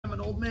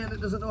man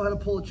that doesn't know how to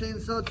pull a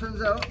chainsaw, it turns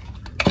out.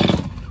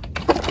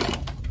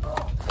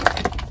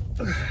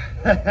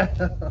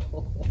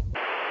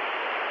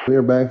 We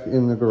are back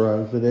in the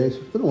garage today, so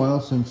it's been a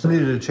while since I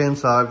needed a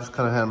chainsaw. I've just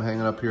kind of had them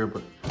hanging up here,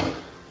 but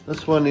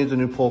this one needs a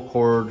new pull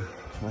cord.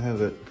 I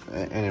have it.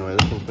 Anyway,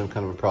 this one's been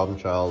kind of a problem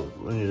child.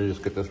 I need to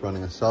just get this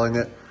running and selling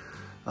it.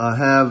 I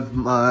have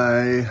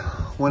my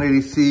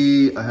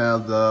 180C, I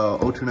have the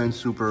 029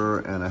 Super,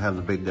 and I have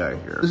the big guy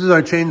here. This is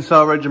our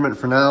chainsaw regiment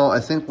for now. I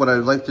think what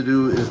I'd like to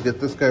do is get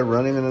this guy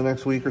running in the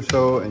next week or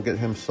so and get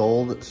him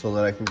sold so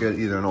that I can get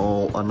either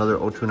another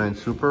 029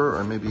 Super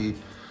or maybe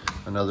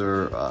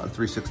another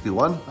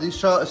 361. These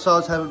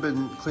saws haven't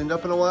been cleaned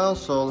up in a while,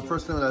 so the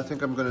first thing that I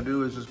think I'm gonna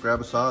do is just grab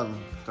a saw and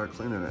start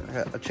cleaning it. I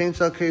got a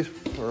chainsaw case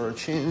for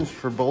chains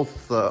for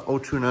both the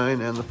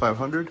 029 and the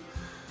 500.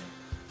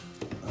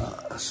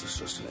 This is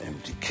just an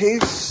empty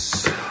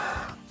case.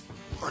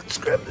 Let's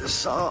grab this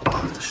saw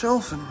off the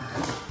shelf and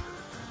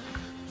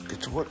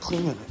get to work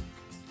cleaning it.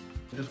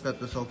 I just got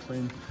this all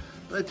cleaned.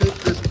 I take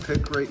this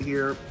pick right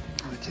here,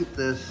 I take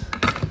this,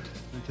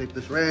 I take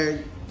this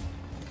rag.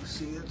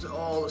 See, it's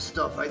all the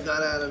stuff I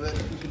got out of it.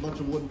 There's a bunch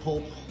of wood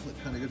pulp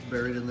that kind of gets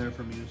buried in there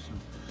from use.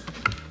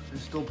 And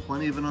there's still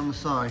plenty of it on the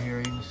saw here.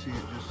 You can see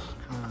it just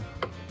kind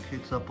of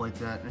kicks up like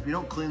that. And if you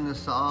don't clean this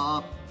saw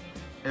up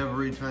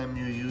every time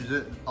you use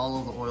it, all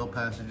of the oil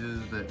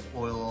passages that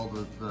oil all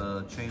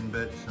the chain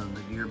bits and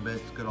the gear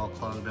bits get all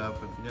clogged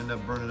up, and you end up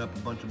burning up a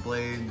bunch of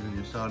blades and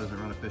your saw doesn't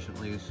run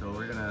efficiently. So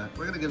we're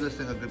gonna give this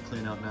thing a good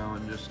clean out now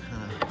and just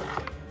kind of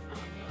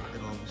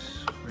get all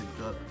this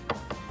rigged up.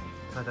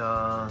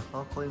 Ta-da,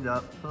 all cleaned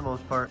up for the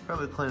most part.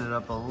 Probably clean it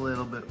up a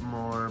little bit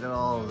more. Got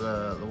all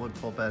the wood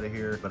pulp out of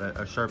here, but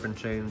a sharpened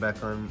chain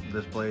back on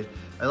this blade.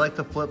 I like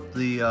to flip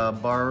the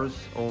bars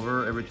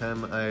over every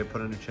time I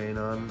put a new chain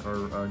on,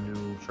 or a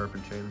new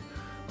sharpened chain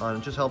on.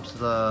 It just helps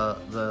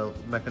the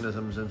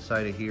mechanisms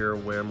inside of here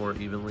wear more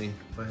evenly.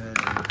 Go ahead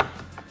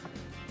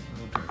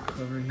and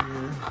cover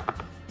here.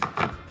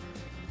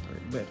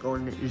 Right back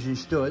on the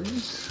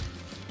studs.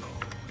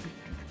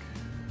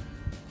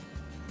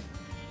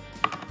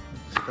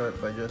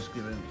 Start by just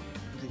giving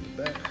it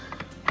back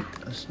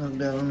a snug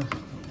down,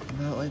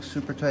 not like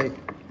super tight,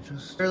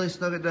 just barely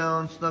snug it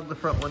down, snug the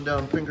front one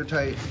down finger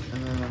tight,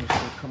 and then I'm just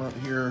gonna come out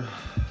here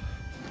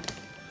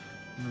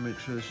and make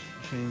sure this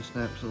chain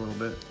snaps a little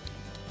bit.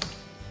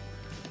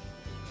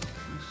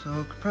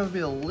 So it could probably be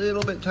a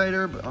little bit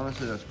tighter, but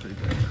honestly that's pretty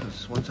good,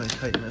 because once I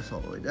tighten this all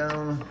the way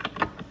down,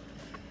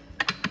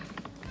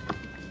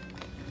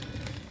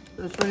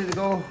 it's ready to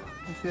go.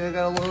 You see I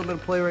got a little bit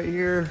of play right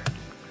here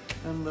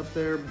and up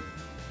there.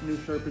 New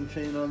sharpened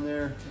chain on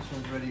there. This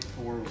one's ready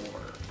for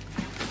water.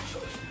 So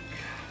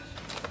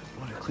I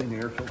want to clean the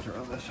air filter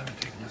on this. I'm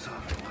taking this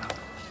off a while.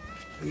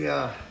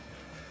 Yeah,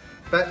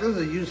 this is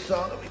a used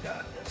saw that we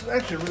got. It's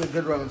actually a really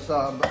good running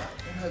saw, but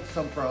it had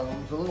some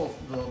problems. The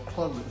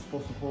plug that was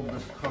supposed to hold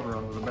this cover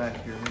onto the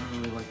back here didn't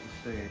really like to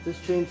stay. This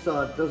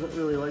chainsaw doesn't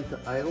really like to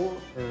idle,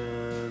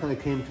 and kind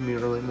of came to me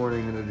early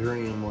morning in a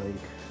dream, like,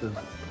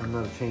 I'm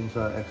not a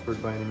chainsaw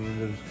expert by any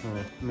means. I'm just kind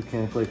of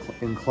mechanically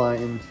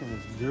inclined, and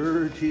it's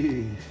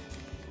dirty.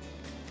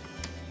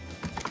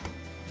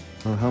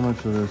 Well, how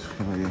much of this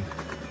can we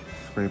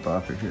scrape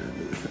off of here?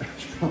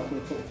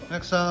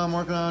 Next saw I'm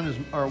working on is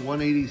our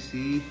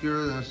 180C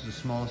here. This is the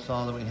smallest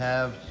saw that we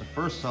have. It's the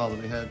first saw that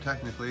we had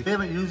technically. We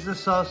haven't used this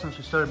saw since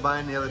we started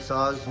buying the other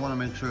saws. I want to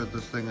make sure that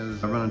this thing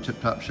is running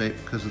tip-top shape,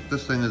 because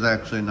this thing is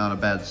actually not a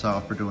bad saw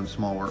for doing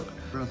small work.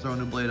 We're gonna throw a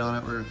new blade on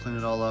it. We're gonna clean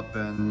it all up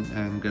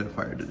and get it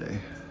fired today.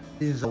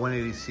 These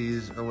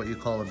 180Cs are what you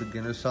call a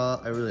beginner saw.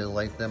 I really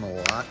like them a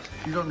lot.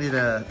 You don't need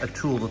a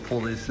tool to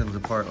pull these things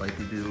apart like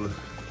you do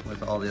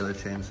with all the other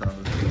chainsaws.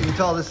 You can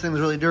tell this thing's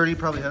really dirty,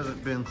 probably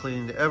hasn't been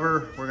cleaned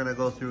ever. We're gonna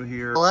go through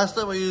here. The last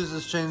time we used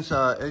this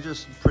chainsaw, it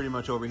just pretty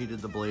much overheated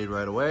the blade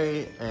right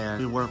away, and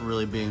we weren't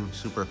really being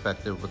super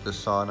effective with this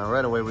saw. Now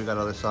right away we got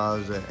other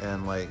saws,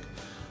 and like,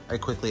 I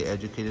quickly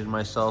educated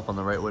myself on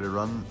the right way to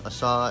run a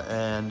saw,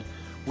 and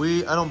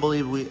I don't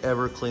believe we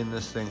ever cleaned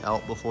this thing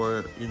out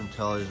before. You can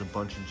tell there's a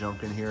bunch of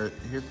junk in here.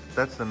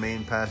 That's the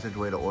main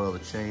passageway to oil the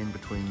chain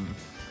between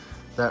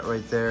that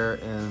right there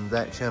and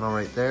that channel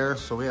right there.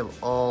 So we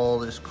have all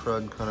this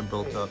crud kind of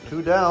built up.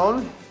 2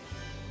 down,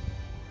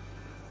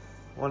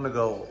 1 to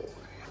go.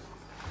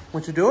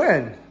 What you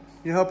doing?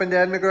 You helping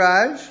Dad in the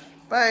garage?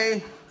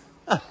 Bye.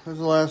 Here's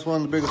the last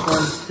one, the biggest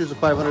one. Here's a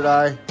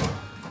 500i.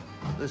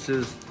 This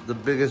is the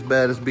biggest,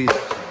 baddest beast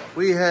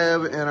we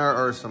have in our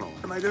arsenal.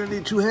 Am I gonna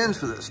need 2 hands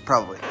for this?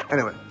 Probably.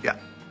 Anyway, yeah.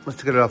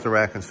 Let's get it off the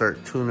rack and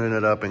start tuning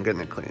it up and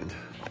getting it cleaned.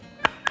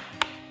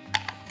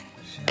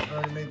 See, I've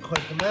already made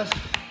quite the mess.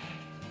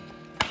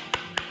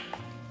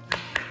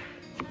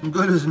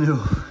 Good as new.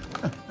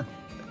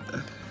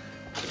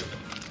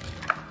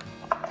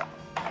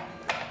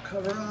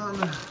 Cover on,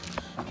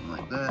 something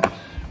like that.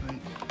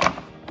 Right.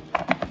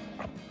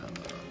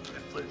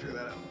 Hopefully figure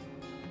that out.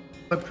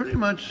 I pretty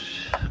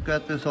much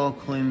got this all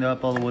cleaned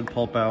up, all the wood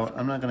pulp out.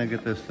 I'm not gonna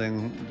get this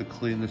thing the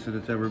cleanest that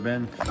it's ever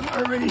been. I'm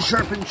already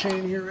sharpened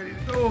chain here, ready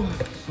to go.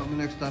 So my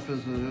next step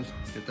is to just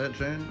get that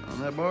chain on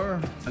that bar.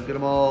 I'll get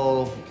them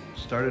all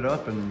started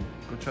up and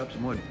go chop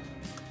some wood.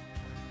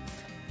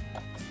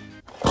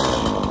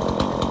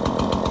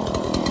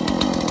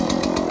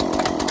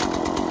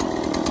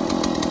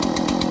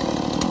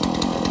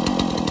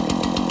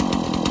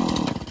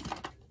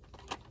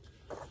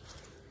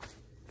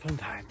 Fun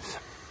times.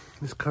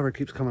 This cover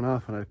keeps coming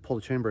off when I pull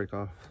the chain brake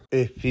off.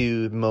 A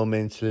few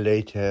moments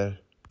later.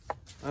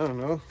 I don't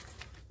know.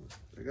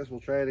 I guess we'll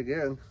try it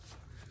again.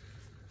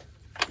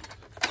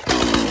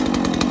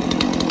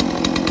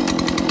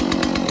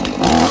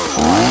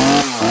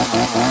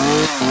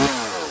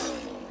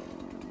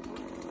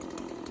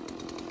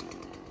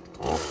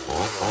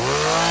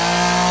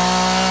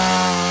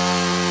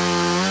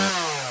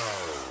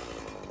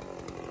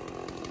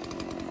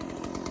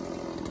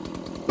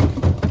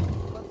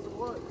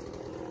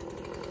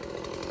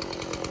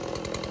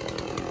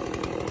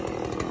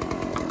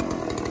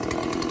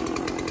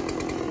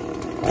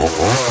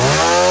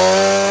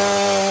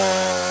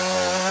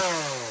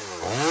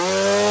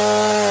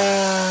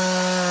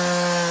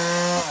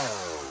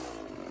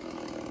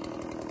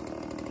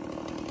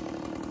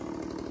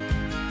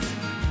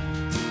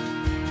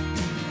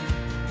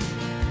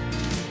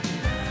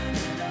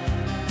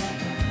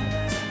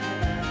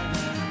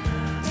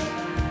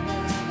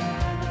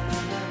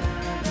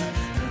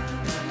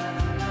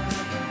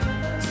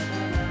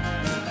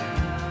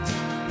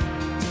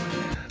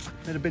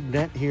 Made a big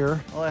dent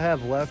here. All I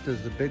have left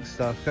is the big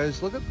stuff.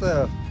 Guys, look at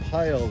the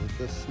pile that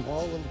this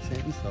small little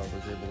chainsaw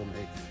was able to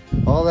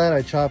make. All that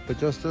I chopped with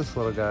just this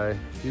little guy.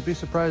 You'd be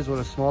surprised what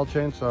a small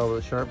chainsaw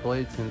with a sharp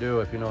blade can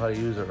do if you know how to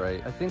use it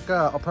right. I think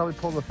I'll probably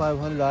pull the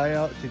 500i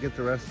out to get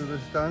the rest of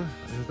this done.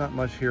 There's not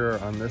much here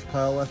on this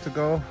pile left to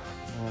go.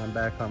 I'm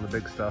back on the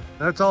big stuff.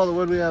 That's all the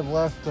wood we have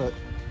left.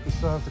 We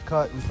still have to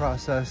cut and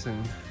process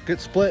and get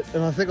split,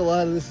 and I think a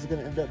lot of this is going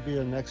to end up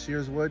being next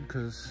year's wood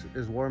because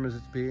as warm as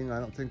it's being,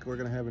 I don't think we're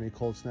going to have any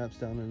cold snaps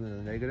down into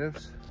the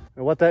negatives.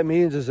 And what that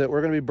means is that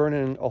we're going to be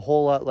burning a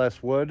whole lot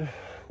less wood,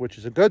 which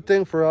is a good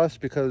thing for us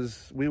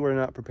because we were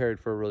not prepared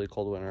for a really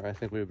cold winter. I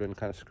think we've been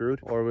kind of screwed,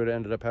 or we'd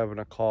ended up having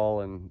to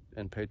call and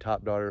pay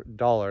top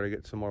dollar to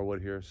get some more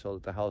wood here so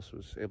that the house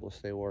was able to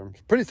stay warm.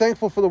 Pretty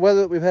thankful for the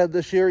weather that we've had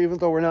this year, even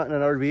though we're not in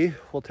an RV.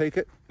 We'll take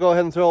it. Go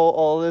ahead and throw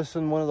all this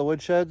in one of the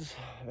wood sheds,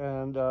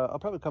 and I'll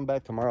probably come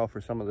back tomorrow for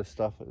some of this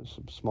stuff. There's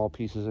some small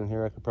pieces in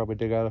here I could probably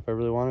dig out if I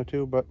really wanted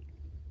to, but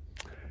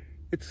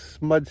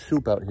it's mud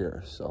soup out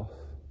here, so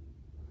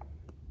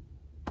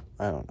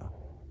I don't know.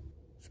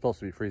 It's supposed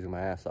to be freezing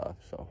my ass off,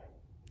 so.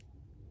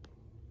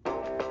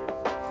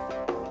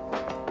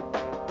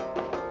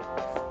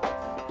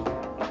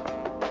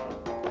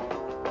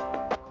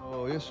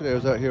 Yesterday I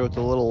was out here with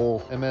the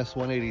little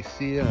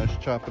MS-180C and I was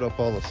chopping up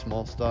all the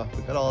small stuff.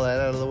 We got all that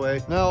out of the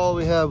way. Now all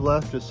we have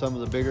left is some of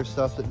the bigger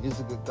stuff that needs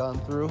to get gone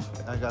through.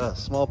 I got a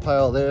small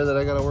pile there that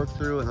I got to work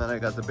through, and then I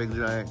got the big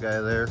giant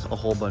guy there. There's a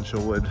whole bunch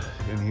of wood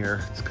in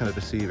here. It's kind of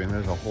deceiving.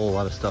 There's a whole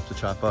lot of stuff to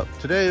chop up.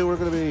 Today we're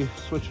going to be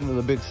switching to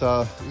the big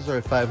saw. This is our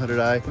 500i.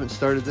 I haven't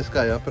started this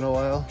guy up in a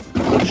while.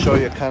 I'm going to show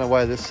you kind of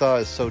why this saw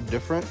is so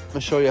different. I'm going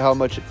to show you how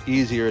much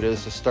easier it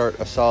is to start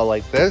a saw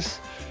like this,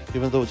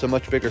 even though it's a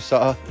much bigger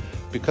saw.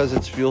 Because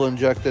it's fuel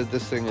injected,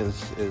 this thing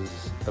is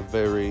a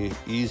very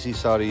easy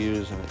saw to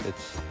use, and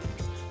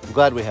I'm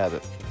glad we have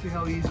it. See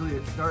how easily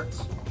it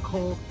starts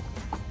cold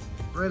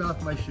right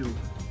off my shoe.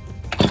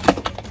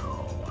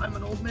 Oh, I'm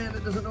an old man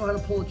that doesn't know how to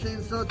pull a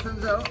chainsaw, it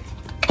turns out.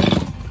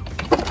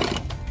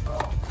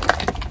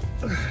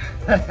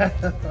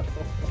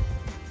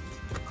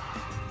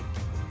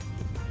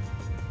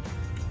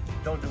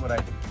 Don't do what I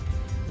do.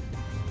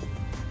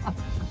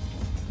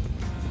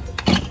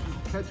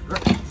 Catch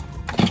grip.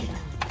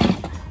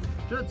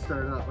 Should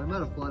start up. I might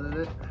have flooded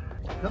it.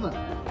 Come on. I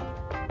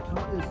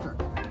want you to start.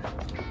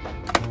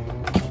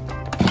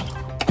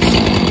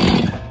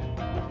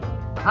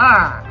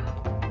 Ha!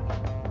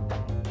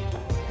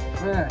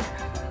 Man,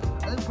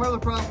 I think part of the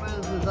problem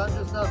is I'm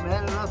just not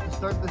man enough to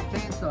start this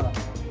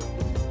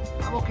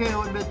chainsaw. I'm okay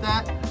to admit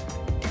that.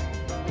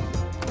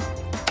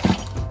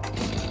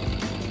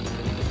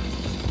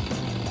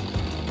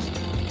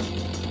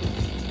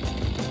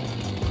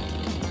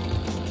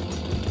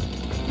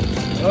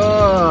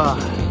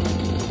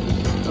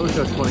 I wish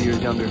I was 20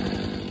 years younger.